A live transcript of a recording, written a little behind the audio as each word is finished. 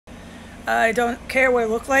I don't care what it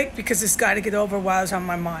looked like because it's got to get over while it's on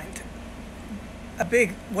my mind. A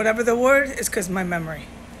big, whatever the word, is because of my memory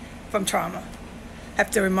from trauma. I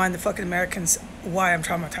have to remind the fucking Americans why I'm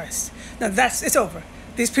traumatized. No, it's over.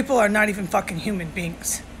 These people are not even fucking human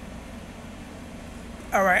beings.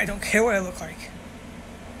 Alright, I don't care what I look like.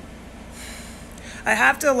 I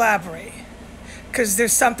have to elaborate because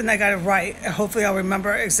there's something I gotta write and hopefully I'll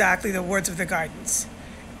remember exactly the words of the guidance.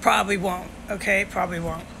 Probably won't, okay? Probably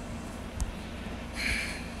won't.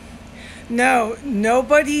 No,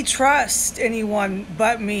 nobody trusts anyone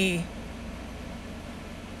but me.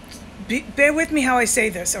 Bear with me how I say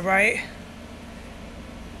this, all right?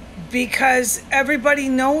 Because everybody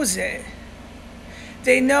knows it.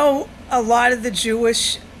 They know a lot of the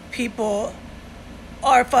Jewish people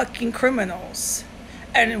are fucking criminals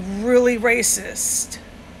and really racist.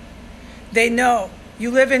 They know.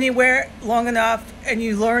 You live anywhere long enough and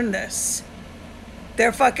you learn this.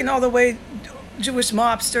 They're fucking all the way Jewish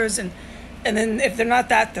mobsters, and then if they're not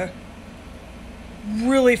that, they're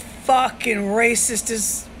really fucking racist,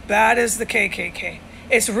 as bad as the KKK.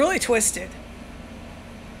 It's really twisted.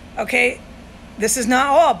 Okay? This is not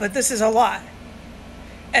all, but this is a lot.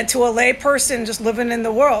 And to a lay person just living in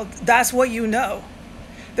the world, that's what you know.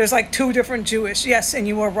 There's like two different Jewish. Yes, and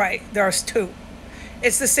you were right. There's two.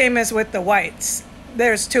 It's the same as with the whites.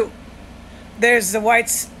 There's two. There's the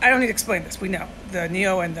whites. I don't need to explain this. We know. The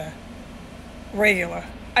neo and the regular.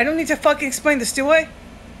 I don't need to fucking explain this, do I?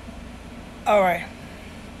 Alright.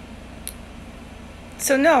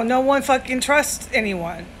 So no one fucking trusts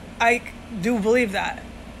anyone. I do believe that.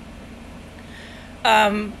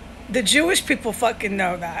 The Jewish people fucking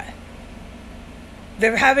know that.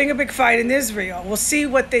 They're having a big fight in Israel. We'll see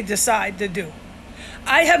what they decide to do.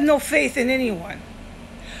 I have no faith in anyone.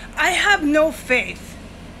 I have no faith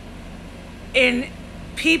in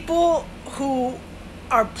people who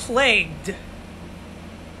are plagued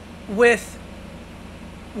with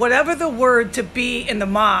whatever the word to be in the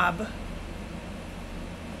mob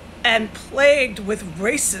and plagued with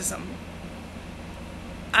racism.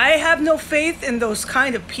 I have no faith in those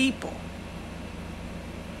kind of people.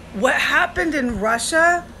 What happened in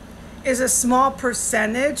Russia is a small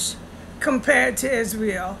percentage compared to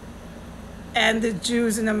Israel and the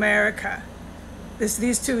Jews in America.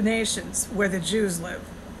 These two nations where the Jews live.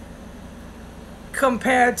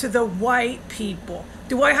 Compared to the white people.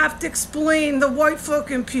 Do I have to explain the white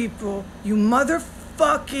fucking people? You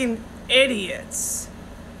motherfucking idiots.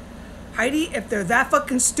 Heidi, if they're that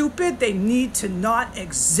fucking stupid, they need to not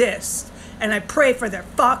exist. And I pray for their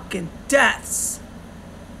fucking deaths.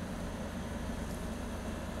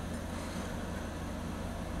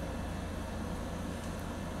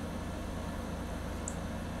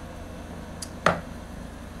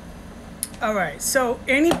 All right, so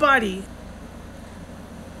anybody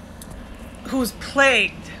who's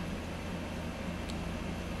plagued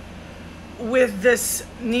with this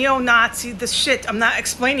neo-Nazi, this shit, I'm not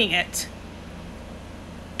explaining it,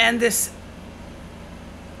 and this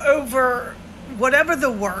over, whatever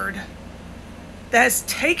the word, that has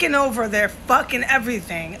taken over their fucking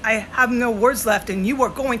everything. I have no words left, and you are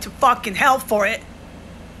going to fucking hell for it.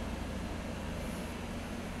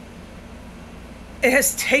 It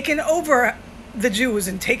has taken over the Jews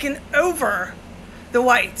and taken over the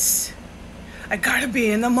whites. I gotta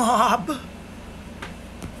be in the mob.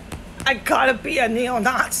 I gotta be a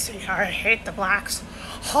neo-Nazi. I hate the blacks.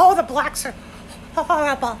 All the blacks are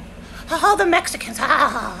horrible. All the Mexicans,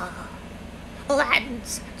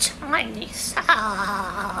 Latins, Chinese,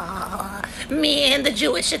 me and the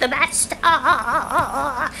Jewish are the best,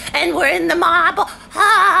 and we're in the mob,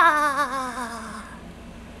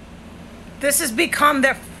 This has become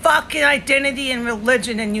their fucking identity and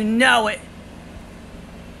religion, and you know it.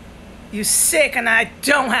 You sick, and I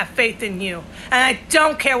don't have faith in you. And I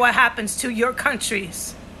don't care what happens to your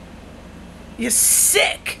countries. You're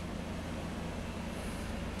sick.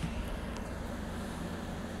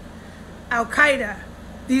 Al-Qaeda,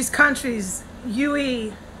 these countries,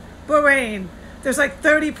 UAE, Bahrain, there's like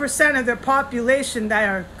 30% of their population that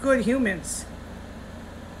are good humans.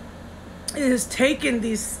 It has taken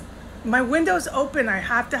these... My window's open. I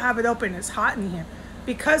have to have it open. It's hot in here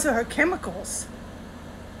because of her chemicals.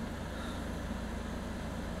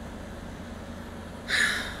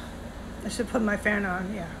 I should put my fan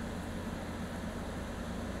on, yeah.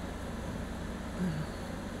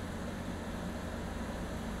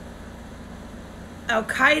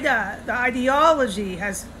 Al-Qaeda, the ideology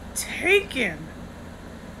has taken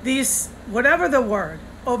these, whatever the word,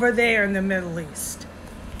 over there in the Middle East.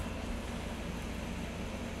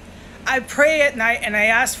 I pray at night and I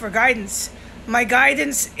ask for guidance. My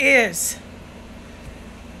guidance is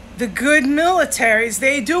The good militaries,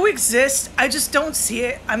 they do exist. I just don't see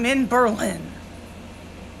it. I'm in Berlin.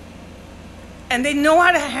 And they know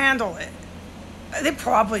how to handle it. They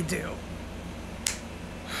probably do.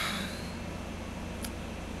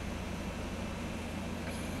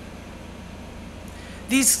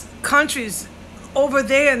 These countries over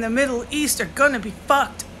there in the Middle East are gonna be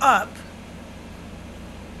fucked up.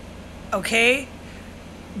 Okay?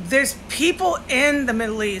 There's people in the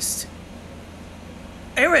Middle East,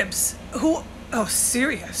 Arabs, who, oh,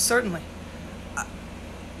 Syria, certainly.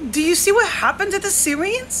 Do you see what happened to the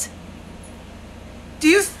Syrians? Do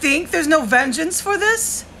you think there's no vengeance for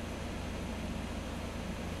this?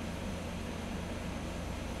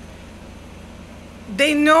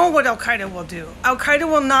 They know what Al-Qaeda will do. Al-Qaeda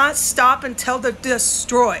will not stop until they're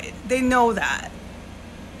destroyed. They know that.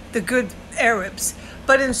 The good Arabs.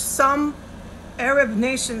 But in some Arab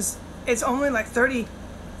nations, it's only like 40%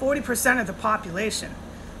 of the population.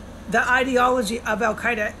 The ideology of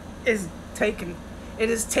Al-Qaeda is taken. It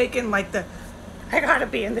is taken like the, I gotta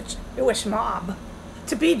be in the Jewish mob.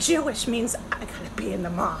 To be Jewish means I gotta be in the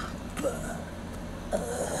mob.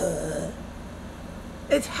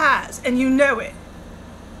 It has, and you know it.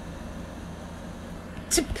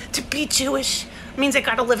 To be Jewish means I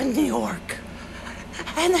gotta live in New York.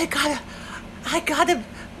 And I gotta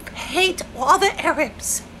hate all the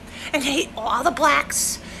Arabs. And hate all the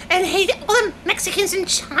blacks. And hate all the Mexicans and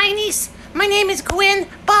Chinese. My name is Gwen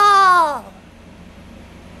Ball.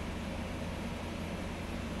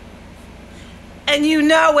 And you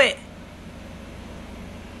know it.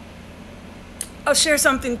 I'll share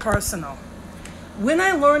something personal. When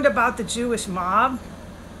I learned about the Jewish mob,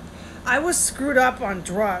 I was screwed up on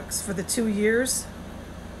drugs for the 2 years.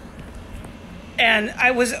 And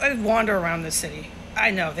I'd wander around the city.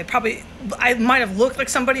 I know, I might have looked like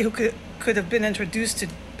somebody who could have been introduced to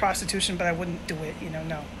prostitution, but I wouldn't do it,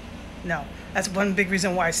 no. That's one big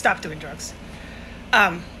reason why I stopped doing drugs.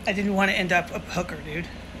 I didn't want to end up a hooker, dude.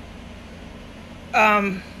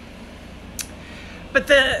 But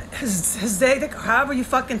the Hasidic, however you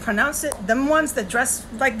fucking pronounce it, them ones that dress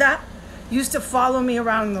like that, used to follow me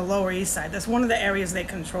around the Lower East Side. That's one of the areas they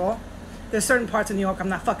control. There's certain parts of New York, I'm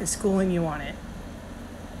not fucking schooling you on it.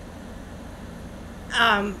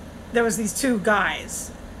 There was these two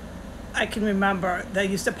guys I can remember that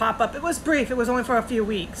used to pop up. It was brief. It was only for a few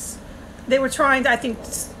weeks. They were trying to, I think,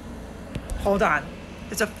 hold on.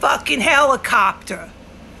 It's a fucking helicopter.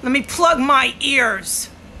 Let me plug my ears.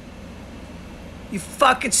 You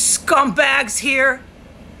fucking scumbags here.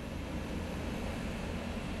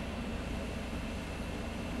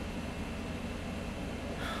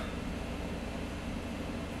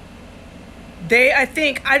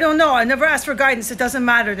 I don't know. I never asked for guidance. It doesn't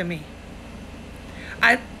matter to me.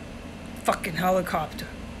 Fucking helicopter.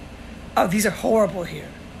 Oh, these are horrible here.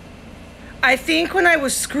 I think when I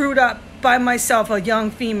was screwed up by myself, a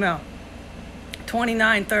young female,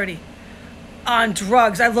 29, 30, on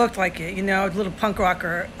drugs, I looked like it, a little punk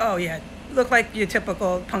rocker. Oh yeah, looked like your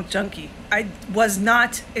typical punk junkie. I was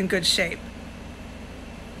not in good shape.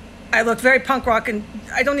 I looked very punk rock, and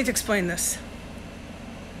I don't need to explain this.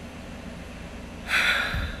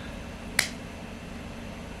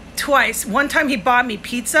 Twice. One time he bought me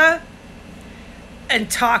pizza and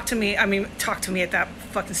talked to me at that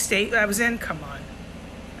fucking state I was in. Come on.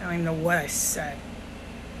 I don't even know what I said.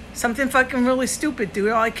 Something fucking really stupid,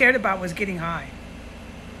 dude. All I cared about was getting high.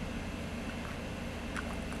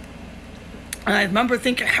 And I remember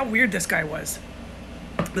thinking how weird this guy was.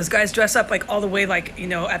 This guy's dressed up like all the way, like,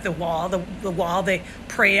 at the wall they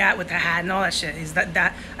pray at with the hat and all that shit. He's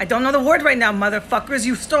that. I don't know the word right now, motherfuckers.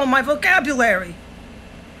 You stole my vocabulary.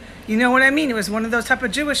 You know what I mean? It was one of those type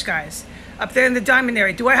of Jewish guys up there in the Diamond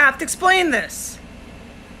area. Do I have to explain this?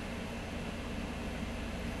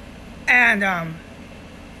 And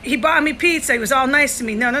he bought me pizza. He was all nice to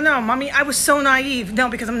me. No, mommy. I was so naive. No,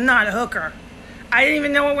 because I'm not a hooker. I didn't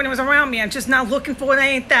even know it when it was around me. I'm just not looking for it. I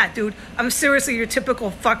ain't that, dude. I'm seriously your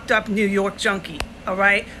typical fucked up New York junkie. All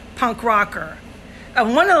right? Punk rocker.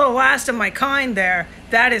 And one of the last of my kind there.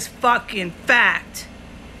 That is fucking fact.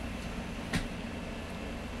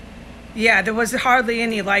 Yeah, there was hardly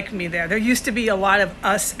any like me there. There used to be a lot of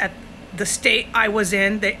us at the state I was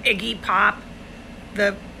in, the Iggy Pop,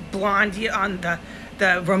 the Blondie on the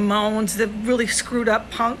Ramones, the really screwed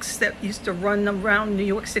up punks that used to run around New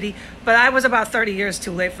York City. But I was about 30 years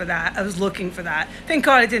too late for that. I was looking for that. Thank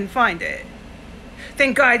God I didn't find it.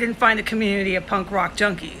 Thank God I didn't find a community of punk rock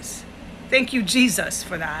junkies. Thank you, Jesus,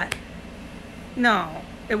 for that. No,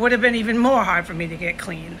 it would have been even more hard for me to get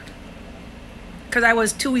clean. Because I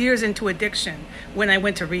was 2 years into addiction when I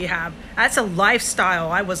went to rehab. That's a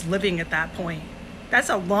lifestyle I was living at that point. That's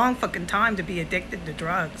a long fucking time to be addicted to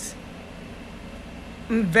drugs.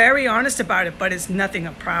 I'm very honest about it, but it's nothing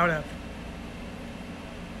I'm proud of.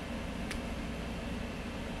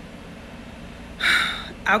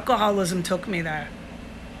 Alcoholism took me there.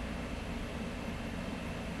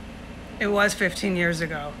 It was 15 years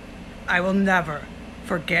ago. I will never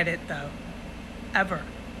forget it, though. Ever.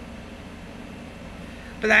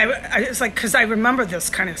 But it's like, because I remember this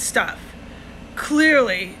kind of stuff.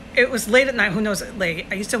 Clearly, it was late at night. Who knows late?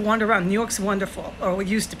 I used to wander around. New York's wonderful. Or it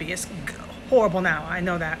used to be. It's horrible now. I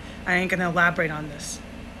know that. I ain't going to elaborate on this.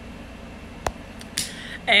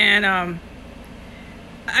 And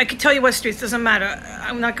I could tell you what streets. Doesn't matter.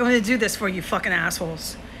 I'm not going to do this for you fucking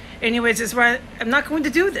assholes. Anyways, it's right. I'm not going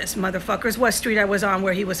to do this, motherfuckers. What street I was on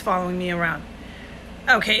where he was following me around.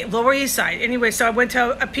 Okay, Lower East Side. Anyway, so I went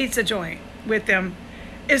to a pizza joint with them.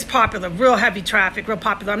 It's popular, real heavy traffic, real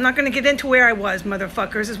popular. I'm not going to get into where I was,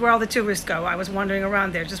 motherfuckers. This is where all the tourists go. I was wandering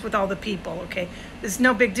around there just with all the people, okay? It's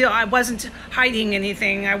no big deal. I wasn't hiding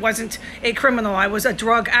anything. I wasn't a criminal. I was a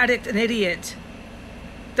drug addict, an idiot.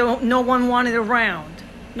 No one wanted around.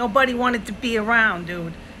 Nobody wanted to be around,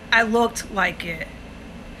 dude. I looked like it.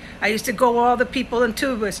 I used to go where all the people and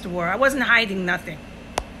tourists were. I wasn't hiding nothing.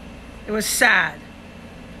 It was sad.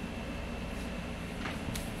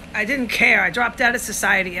 I didn't care. I dropped out of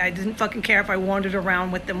society. I didn't fucking care if I wandered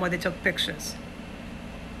around with them or they took pictures.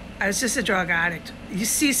 I was just a drug addict. You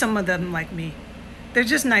see some of them like me. They're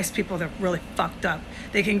just nice people that are really fucked up.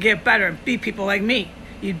 They can get better and be people like me.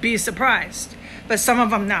 You'd be surprised. But some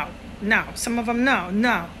of them, no. No. Some of them, no.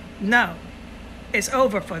 No. No. It's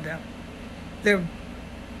over for them.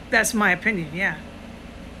 That's my opinion, yeah.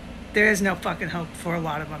 There is no fucking hope for a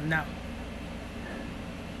lot of them, no.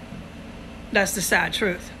 That's the sad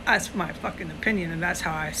truth. That's my fucking opinion, and that's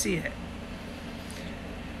how I see it.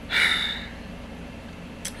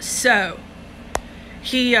 So,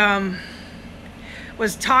 he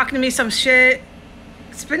was talking to me some shit.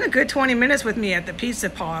 It's been a good 20 minutes with me at the pizza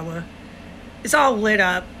parlor. It's all lit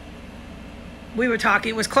up. We were talking.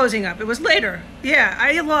 It was closing up. It was later. Yeah,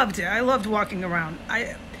 I loved it. I loved walking around.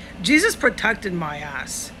 Jesus protected my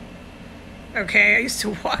ass. Okay, I used to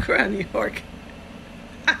walk around New York.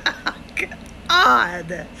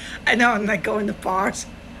 God. I know, I'm like going to bars.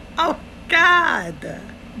 Oh, God.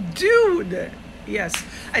 Dude. Yes,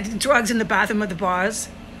 I did drugs in the bathroom of the bars.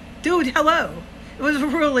 Dude, hello. It was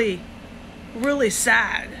really, really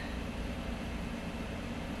sad.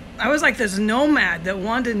 I was like this nomad that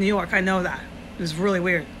wandered in New York. I know that. It was really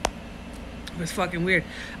weird. It was fucking weird.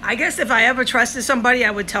 I guess if I ever trusted somebody,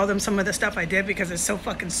 I would tell them some of the stuff I did because it's so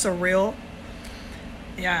fucking surreal.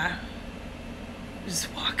 Yeah.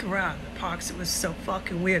 Just walk around the parks. It was so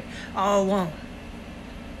fucking weird. All alone.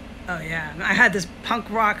 Oh, yeah. I had this punk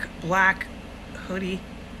rock black hoodie.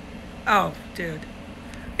 Oh, dude.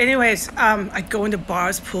 Anyways, I'd go into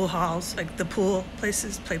bars, pool halls, like the pool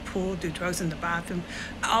places, play pool, do drugs in the bathroom,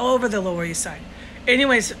 all over the Lower East Side.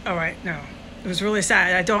 Anyways, all right, no. It was really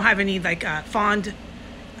sad. I don't have any like fondness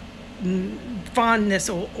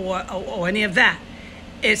or any of that.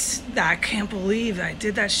 It's that I can't believe that I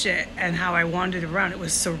did that shit and how I wandered around. It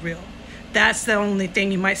was surreal. That's the only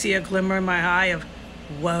thing you might see a glimmer in my eye of,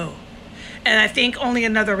 whoa. And I think only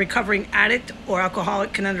another recovering addict or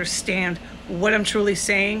alcoholic can understand what I'm truly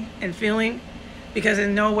saying and feeling, because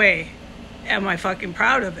in no way am I fucking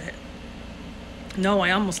proud of it. No,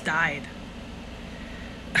 I almost died.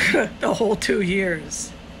 The whole 2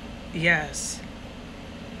 years. Yes.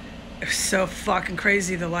 It was so fucking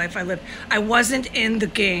crazy, the life I lived. I wasn't in the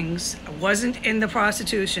gangs. I wasn't in the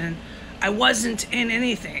prostitution. I wasn't in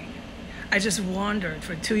anything. I just wandered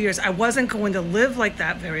for 2 years. I wasn't going to live like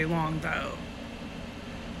that very long, though.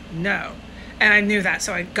 No. And I knew that,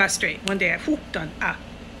 so I got straight. One day, done. I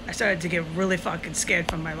started to get really fucking scared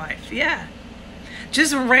for my life. Yeah.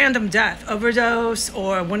 Just a random death, overdose,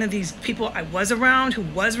 or one of these people I was around who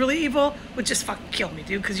was really evil would just fucking kill me,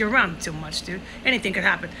 dude, because you're around too much, dude. Anything could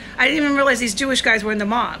happen. I didn't even realize these Jewish guys were in the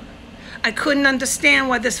mob. I couldn't understand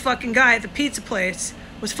why this fucking guy at the pizza place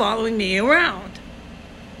was following me around.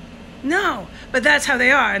 No, but that's how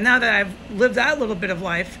they are. And now that I've lived that little bit of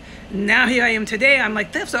life, now here I am today, I'm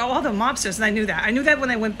like, those are all the mobsters, and I knew that. I knew that when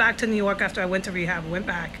I went back to New York after I went to rehab, went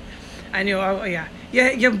back. I knew, oh yeah,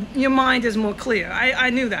 your mind is more clear. I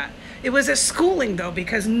knew that. It was a schooling, though,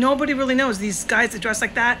 because nobody really knows. These guys that dress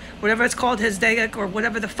like that, whatever it's called, Hasidic, or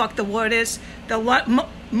whatever the fuck the word is,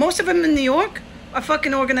 most of them in New York are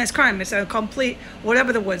fucking organized crime. It's a complete,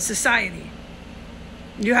 whatever the word, society.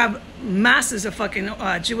 You have masses of fucking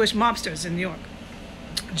Jewish mobsters in New York.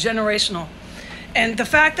 Generational. And the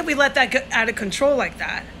fact that we let that get out of control like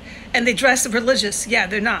that, and they dress religious, yeah,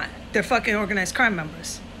 they're not. They're fucking organized crime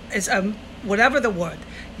members. It's whatever the word.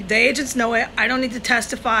 The agents know it. I don't need to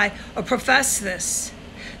testify or profess this.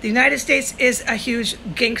 The United States is a huge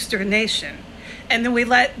gangster nation. And then we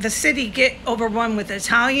let the city get overrun with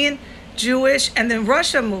Italian, Jewish, and then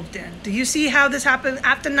Russia moved in. Do you see how this happened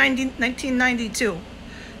after 1992?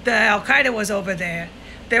 The Al-Qaeda was over there.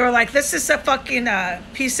 They were like, this is a fucking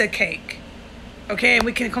piece of cake. Okay, and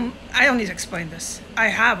we can come. I don't need to explain this. I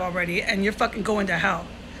have already, and you're fucking going to hell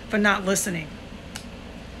for not listening.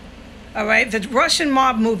 All right, the Russian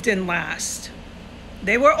mob moved in last.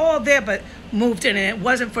 They were all there, but moved in, and it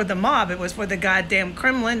wasn't for the mob. It was for the goddamn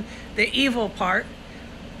Kremlin, the evil part,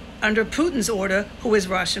 under Putin's order, who is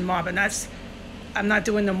Russian mob. And that's, I'm not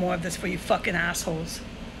doing no more of this for you fucking assholes.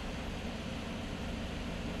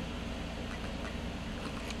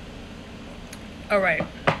 All right.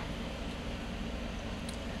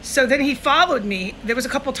 So then he followed me. There was a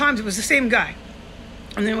couple times, it was the same guy.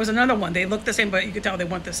 And there was another one. They looked the same, but you could tell they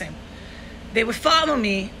weren't the same. They would follow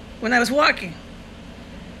me when I was walking.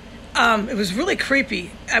 It was really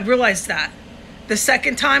creepy. I realized that. The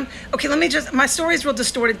second time, okay, let me just, my story is real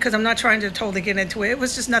distorted because I'm not trying to totally get into it. It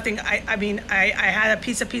was just nothing. I mean, I had a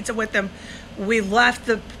piece of pizza with them. We left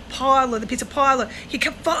the parlor, the pizza parlor. He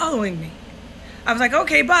kept following me. I was like,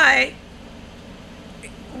 okay, bye.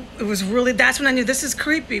 It was really, that's when I knew this is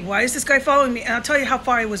creepy. Why is this guy following me? And I'll tell you how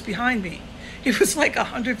far he was behind me. He was like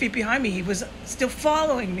 100 feet behind me. He was still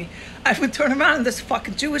following me. I would turn around and this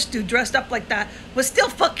fucking Jewish dude dressed up like that was still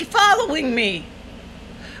fucking following me.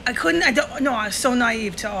 I was so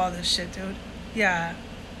naive to all this shit, dude. Yeah.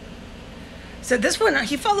 So this one,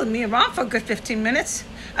 he followed me around for a good 15 minutes.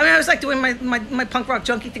 I mean, I was like doing my punk rock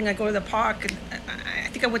junkie thing. I go to the park and I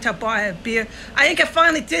think I went to a bar, I had a beer. I think I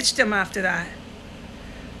finally ditched him after that.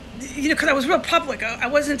 You know, because I was real public. I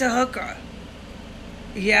wasn't a hooker.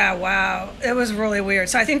 Yeah, wow. It was really weird.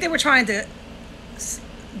 So I think they were trying to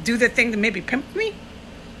do the thing to maybe pimp me.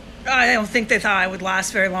 I don't think they thought I would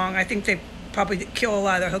last very long. I think they probably kill a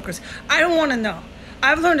lot of their hookers. I don't want to know.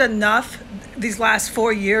 I've learned enough these last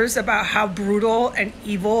 4 years about how brutal and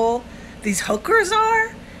evil these hookers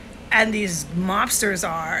are and these mobsters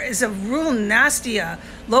are. It's a real nasty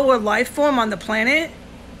lower life form on the planet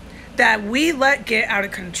that we let get out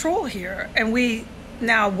of control here, and we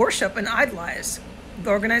now worship and idolize the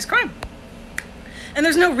organized crime. And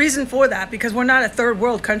there's no reason for that because we're not a third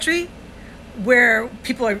world country where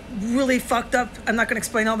people are really fucked up. I'm not going to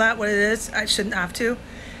explain all that, what it is. I shouldn't have to.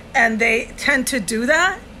 And they tend to do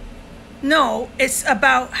that. No, it's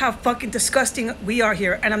about how fucking disgusting we are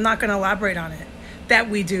here, and I'm not going to elaborate on it, that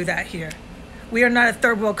we do that here. We are not a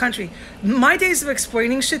third world country. My days of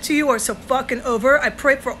explaining shit to you are so fucking over. I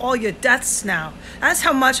pray for all your deaths now. That's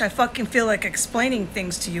how much I fucking feel like explaining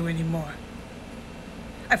things to you anymore.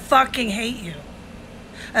 I fucking hate you.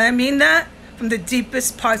 And I mean that from the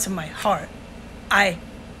deepest parts of my heart. I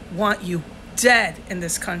want you dead in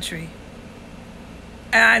this country.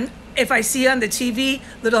 And if I see on the TV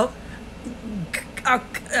little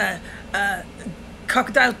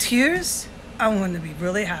crocodile tears, I'm going to be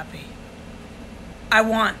really happy. I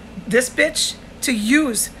want this bitch to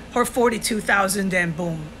use her 42,000 and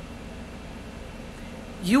boom.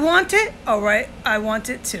 You want it? All right, I want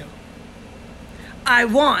it too. I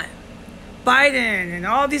want Biden and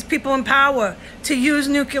all these people in power to use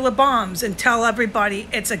nuclear bombs and tell everybody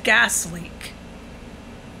it's a gas leak.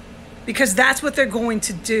 Because that's what they're going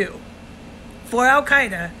to do for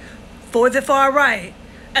Al-Qaeda, for the far right,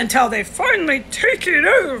 until they finally take it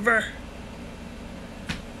over.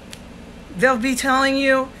 They'll be telling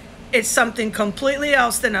you it's something completely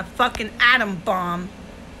else than a fucking atom bomb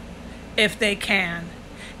if they can.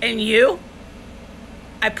 And you,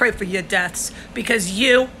 I pray for your deaths because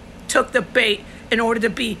you took the bait in order to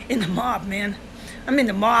be in the mob, man. I'm in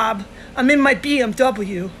the mob. I'm in my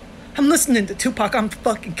BMW. I'm listening to Tupac. I'm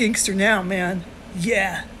fucking gangster now, man.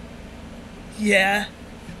 Yeah. Yeah.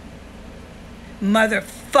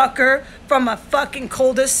 Motherfucker from a fucking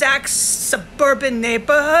cul-de-sac suburban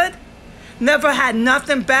neighborhood. Never had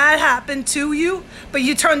nothing bad happen to you, but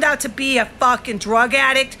you turned out to be a fucking drug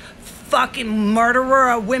addict, fucking murderer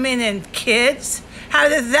of women and kids. How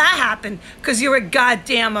did that happen? Because you're a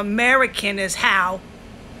goddamn American is how.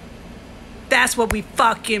 That's what we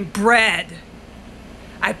fucking bred.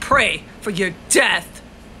 I pray for your death.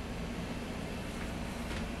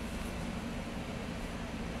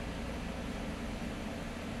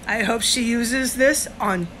 I hope she uses this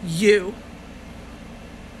on you.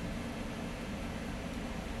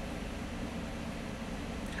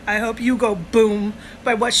 I hope you go boom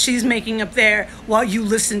by what she's making up there while you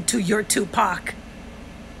listen to your Tupac.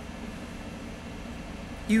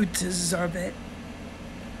 You deserve it.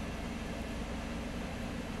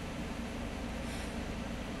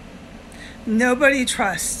 Nobody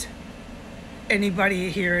trusts anybody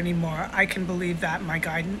here anymore. I can believe that, my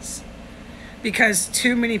guidance. Because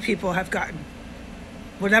too many people have gotten,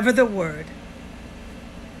 whatever the word,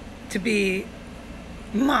 to be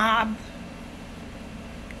mob,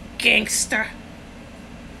 gangster,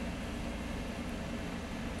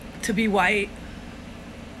 to be white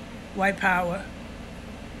power.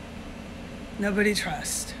 Nobody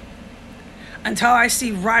trusts. Until I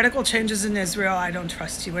see radical changes in Israel, I don't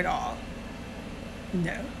trust you at all.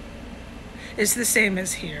 No. It's the same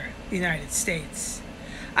as here, the United States.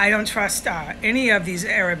 I don't trust any of these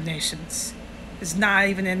Arab nations. It's not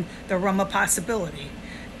even in the realm of possibility.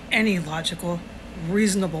 Any logical,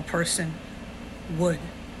 reasonable person would.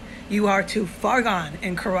 You are too far gone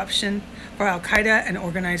in corruption for Al-Qaeda and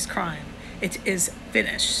organized crime. It is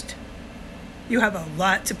finished. You have a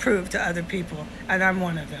lot to prove to other people, and I'm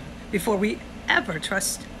one of them, before we ever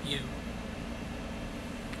trust you.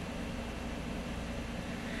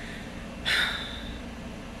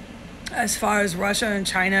 As far as Russia and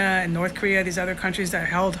China and North Korea, these other countries that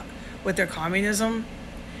held with their communism,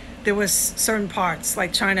 there was certain parts,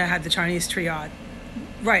 like China had the Chinese triad.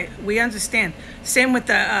 Right, we understand. Same with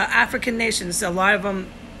the African nations. A lot of them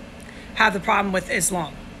have the problem with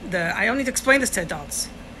Islam. I don't need to explain this to adults.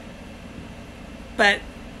 But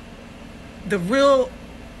the real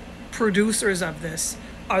producers of this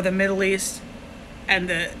are the Middle East and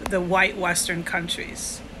the white Western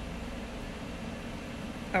countries.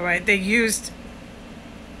 All right, they used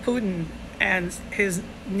Putin and his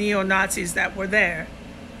neo-Nazis that were there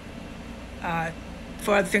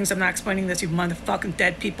for other things. I'm not explaining this, you motherfucking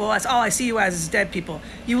dead people. That's all I see you as is dead people.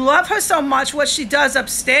 You love her so much, what she does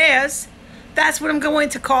upstairs, that's what I'm going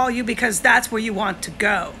to call you, because that's where you want to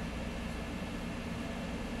go.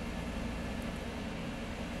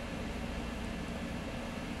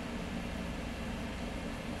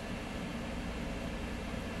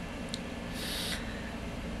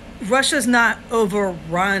 Russia's not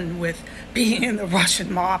overrun with being in the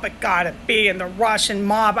Russian mob. I gotta be in the Russian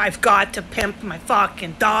mob. I've got to pimp my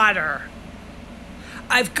fucking daughter.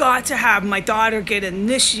 I've got to have my daughter get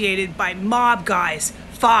initiated by mob guys.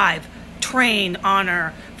 5, train on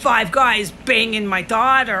her. 5 guys banging my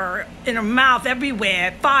daughter in her mouth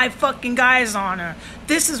everywhere. 5 fucking guys on her.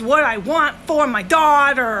 This is what I want for my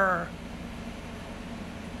daughter.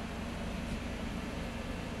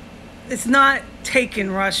 It's not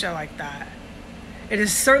taking Russia like that. It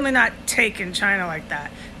is certainly not taking China like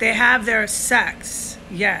that. They have their sects,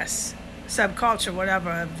 yes. Subculture, whatever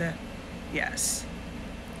of the, yes.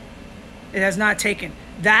 It has not taken.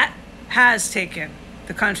 That has taken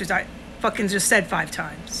the countries I fucking just said 5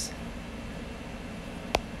 times.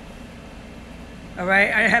 All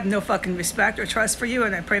right? I have no fucking respect or trust for you,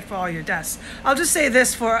 and I pray for all your deaths. I'll just say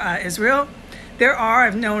this for Israel.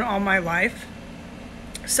 I've known all my life,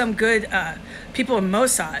 some good people in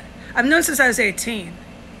Mossad. I've known since I was 18.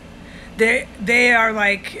 They are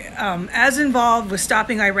like as involved with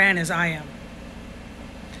stopping Iran as I am.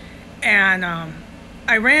 And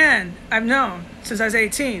Iran, I've known since I was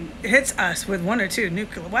 18, it hits us with 1 or 2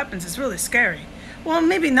 nuclear weapons. It's really scary. Well,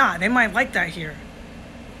 maybe not. They might like that here.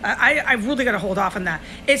 I really got to hold off on that.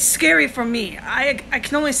 It's scary for me. I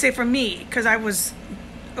can only say for me, because I was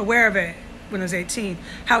aware of it when I was 18,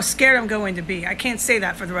 how scared I'm going to be. I can't say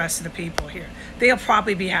that for the rest of the people here. They'll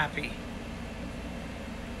probably be happy.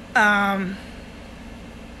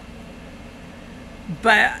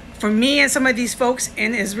 But for me and some of these folks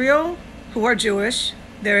in Israel who are Jewish,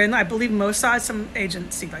 they're in, I believe, Mossad, some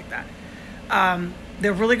agency like that.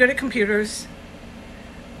 They're really good at computers.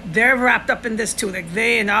 They're wrapped up in this too. Like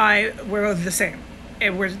they and I, we're the same.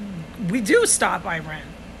 And we do stop Iran.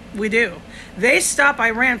 We do. They stop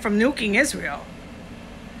Iran from nuking Israel.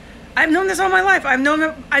 I've known this all my life. I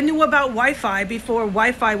knew about Wi-Fi before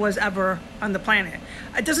Wi-Fi was ever on the planet.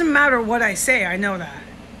 It doesn't matter what I say. I know that.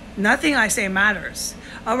 Nothing I say matters.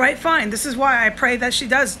 All right, fine. This is why I pray that she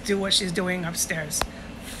does do what she's doing upstairs.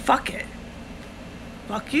 Fuck it.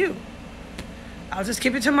 Fuck you. I'll just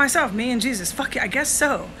keep it to myself, me and Jesus. Fuck it, I guess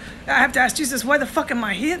so. I have to ask Jesus, why the fuck am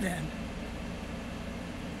I here then?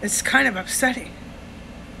 It's kind of upsetting.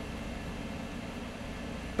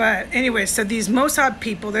 But anyway, so these Mossad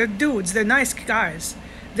people, they're dudes, they're nice guys.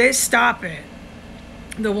 They stop it.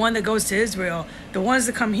 The one that goes to Israel, the ones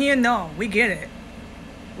that come here, no, we get it.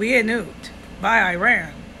 We get nuked by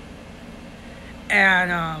Iran.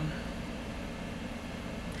 And,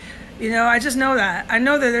 I just know that. I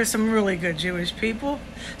know that there's some really good Jewish people.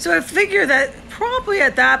 So I figure that probably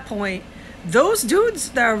at that point, those dudes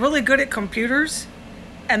that are really good at computers,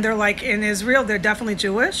 and they're like in Israel, they're definitely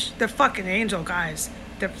Jewish. They're fucking angel guys.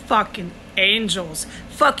 They're fucking angels.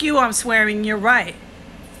 Fuck you, I'm swearing you're right.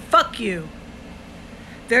 Fuck you.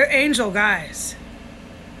 They're angel guys.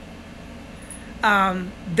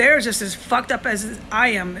 They're just as fucked up as I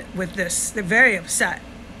am with this. They're very upset.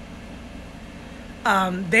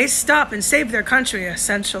 They stop and save their country,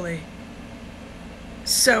 essentially.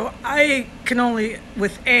 So I can only,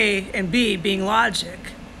 with A and B being logic,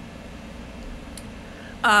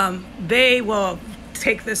 they will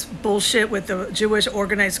take this bullshit with the Jewish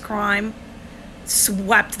organized crime,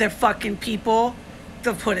 swept their fucking people,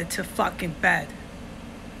 they'll put it to fucking bed.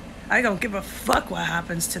 I don't give a fuck what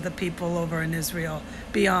happens to the people over in Israel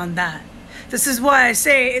beyond that. This is why I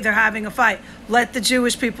say they're having a fight. Let the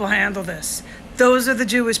Jewish people handle this. Those are the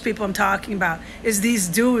Jewish people I'm talking about, is these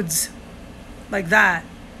dudes like that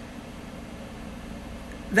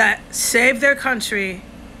save their country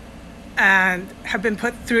and have been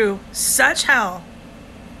put through such hell,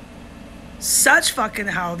 such fucking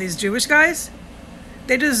hell. These Jewish guys,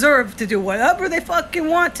 they deserve to do whatever they fucking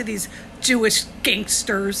want to these Jewish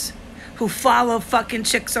gangsters who follow fucking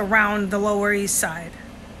chicks around the Lower East Side.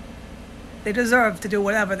 They deserve to do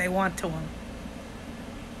whatever they want to them.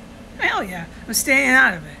 Hell yeah, I'm staying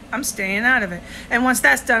out of it. I'm staying out of it. And once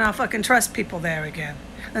that's done, I'll fucking trust people there again.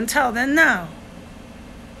 Until then, no.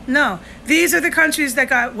 No. These are the countries that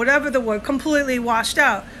got, whatever the word, completely washed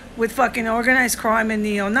out with fucking organized crime and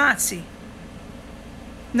neo-Nazi.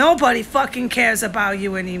 Nobody fucking cares about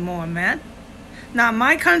you anymore, man. Not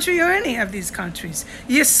my country or any of these countries.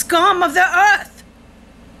 You scum of the earth.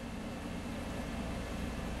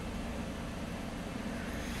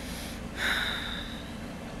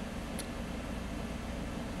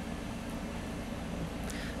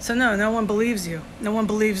 So no one believes you. No one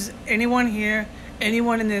believes anyone here,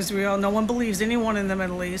 anyone in Israel. No one believes anyone in the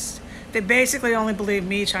Middle East. They basically only believe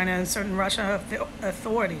me, China, and certain Russian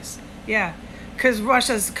authorities. Yeah, because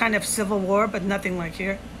Russia's kind of civil war, but nothing like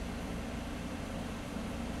here.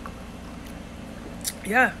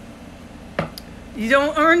 Yeah. You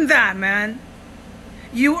don't earn that, man.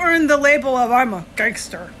 You earn the label of I'm a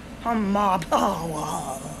gangster. I'm mob.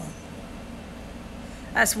 Oh,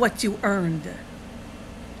 that's what you earned.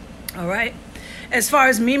 All right. As far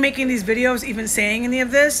as me making these videos, even saying any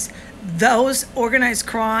of this, those organized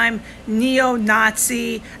crime,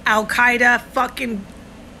 neo-Nazi, Al-Qaeda fucking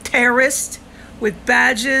terrorists with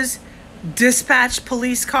badges, dispatch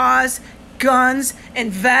police cars, guns, and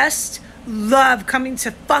vests love coming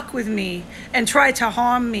to fuck with me and try to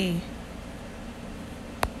harm me.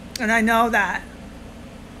 And I know that.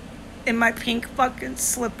 In my pink fucking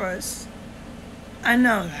slippers. I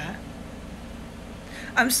know that.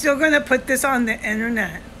 I'm still going to put this on the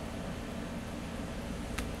internet.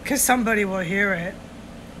 Because somebody will hear it.